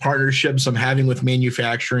partnerships I'm having with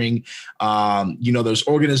manufacturing. There's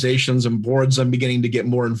organizations and boards I'm beginning to get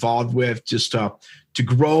more involved with, just to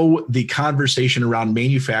grow the conversation around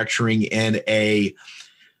manufacturing in a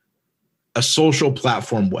social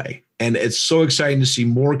platform way. And it's so exciting to see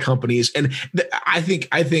more companies. And I think,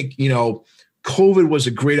 COVID was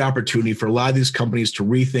a great opportunity for a lot of these companies to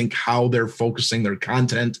rethink how they're focusing their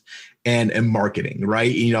content and marketing,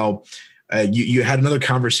 right? You had another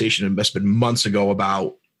conversation, it must have been months ago,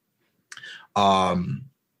 about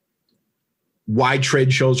why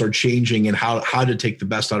trade shows are changing and how to take the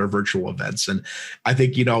best out of virtual events. And I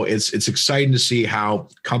think, it's exciting to see how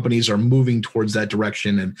companies are moving towards that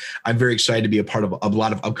direction. And I'm very excited to be a part of a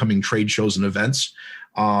lot of upcoming trade shows and events.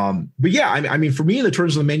 But yeah, I mean, for me, in the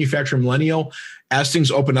terms of the manufacturing millennial, as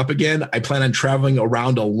things open up again, I plan on traveling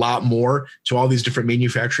around a lot more to all these different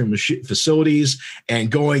manufacturing facilities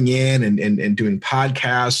and going in and doing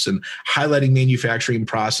podcasts and highlighting manufacturing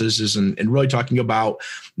processes and really talking about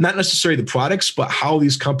not necessarily the products, but how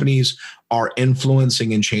these companies are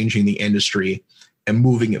influencing and changing the industry and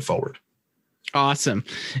moving it forward. Awesome.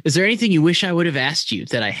 Is there anything you wish I would have asked you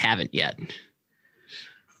that I haven't yet?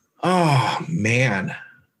 Oh man,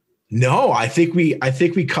 no, I think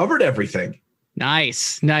we covered everything.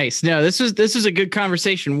 Nice. No, this is a good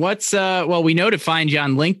conversation. We know to find you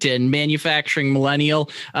on LinkedIn, Manufacturing Millennial.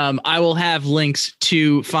 I will have links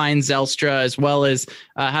to find Zelstra as well as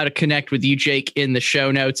how to connect with you, Jake, in the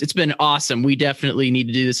show notes. It's been awesome. We definitely need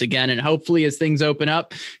to do this again. And hopefully as things open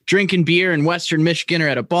up, drinking beer in Western Michigan or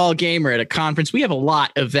at a ball game or at a conference, we have a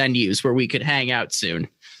lot of venues where we could hang out soon.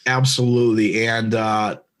 Absolutely. And,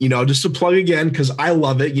 just to plug again, because I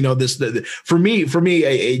love it. For me,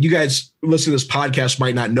 you guys listening to this podcast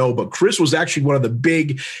might not know, but Chris was actually one of the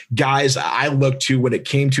big guys I looked to when it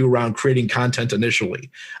came to around creating content initially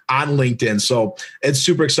on LinkedIn. So it's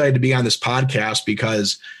super excited to be on this podcast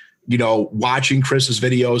because, watching Chris's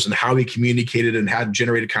videos and how he communicated and had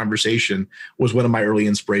generated conversation was one of my early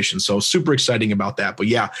inspirations. So super exciting about that. But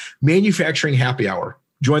yeah, manufacturing happy hour.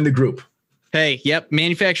 Join the group. Hey, yep,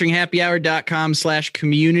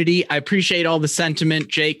 manufacturinghappyhour.com/community. I appreciate all the sentiment,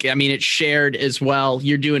 Jake. I mean, it's shared as well.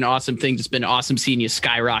 You're doing awesome things. It's been awesome seeing you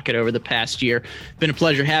skyrocket over the past year. Been a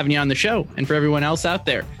pleasure having you on the show. And for everyone else out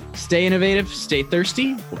there, stay innovative, stay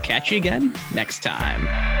thirsty. We'll catch you again next time.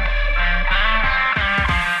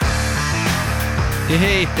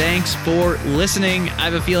 Hey, thanks for listening. I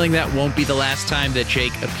have a feeling that won't be the last time that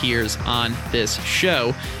Jake appears on this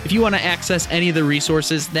show. If you want to access any of the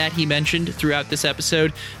resources that he mentioned throughout this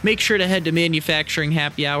episode, make sure to head to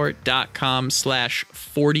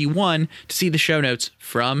manufacturinghappyhour.com/41 to see the show notes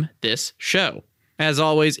from this show. As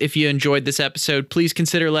always, if you enjoyed this episode, please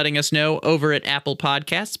consider letting us know over at Apple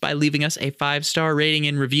Podcasts by leaving us a 5-star rating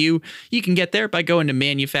and review. You can get there by going to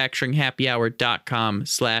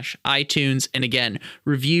manufacturinghappyhour.com/iTunes. And again,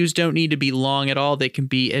 reviews don't need to be long at all. They can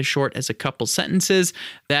be as short as a couple sentences.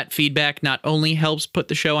 That feedback not only helps put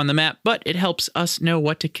the show on the map, but it helps us know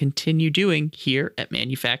what to continue doing here at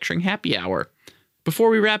Manufacturing Happy Hour.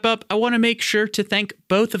 Before we wrap up, I want to make sure to thank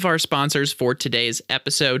both of our sponsors for today's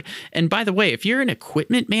episode. And by the way, if you're an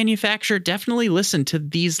equipment manufacturer, definitely listen to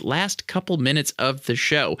these last couple minutes of the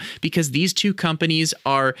show, because these two companies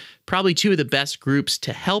are probably two of the best groups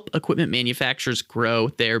to help equipment manufacturers grow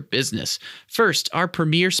their business. First, our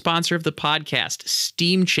premier sponsor of the podcast,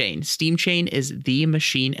 SteamChain. SteamChain is the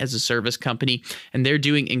machine as a service company, and they're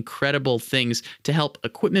doing incredible things to help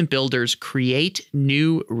equipment builders create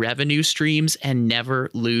new revenue streams and never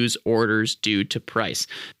lose orders due to price.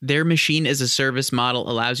 Their machine as a service model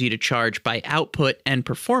allows you to charge by output and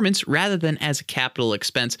performance rather than as a capital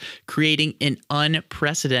expense, creating an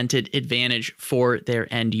unprecedented advantage for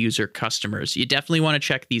their end user customers. You definitely want to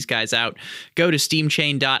check these guys out. Go to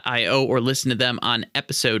steamchain.io or listen to them on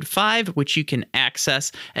episode 5, which you can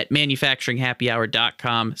access at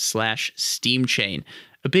manufacturinghappyhour.com/steamchain.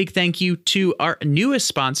 A big thank you to our newest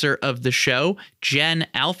sponsor of the show, Gen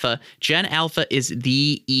Alpha. Gen Alpha is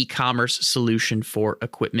the e-commerce solution for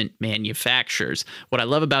equipment manufacturers. What I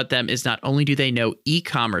love about them is not only do they know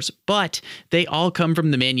e-commerce, but they all come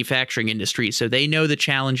from the manufacturing industry. So they know the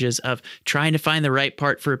challenges of trying to find the right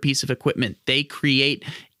part for a piece of equipment. They create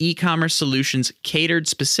e-commerce solutions catered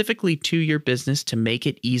specifically to your business to make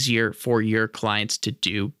it easier for your clients to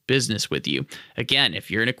do business with you. Again, if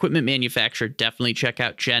you're an equipment manufacturer, definitely check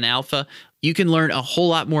out Gen Alpha. You can learn a whole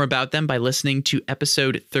lot more about them by listening to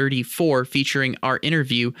episode 34, featuring our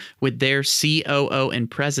interview with their COO and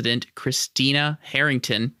president, Christina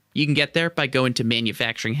Harrington. You can get there by going to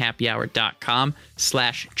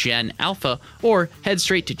manufacturinghappyhour.com/Gen Alpha or head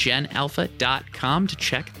straight to genalpha.com to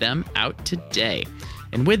check them out today.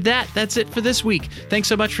 And with that, that's it for this week. Thanks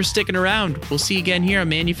so much for sticking around. We'll see you again here on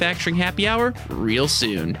Manufacturing Happy Hour real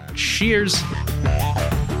soon. Cheers.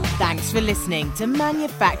 Thanks for listening to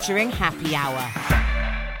Manufacturing Happy Hour,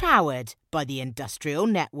 powered by the Industrial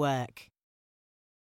Network.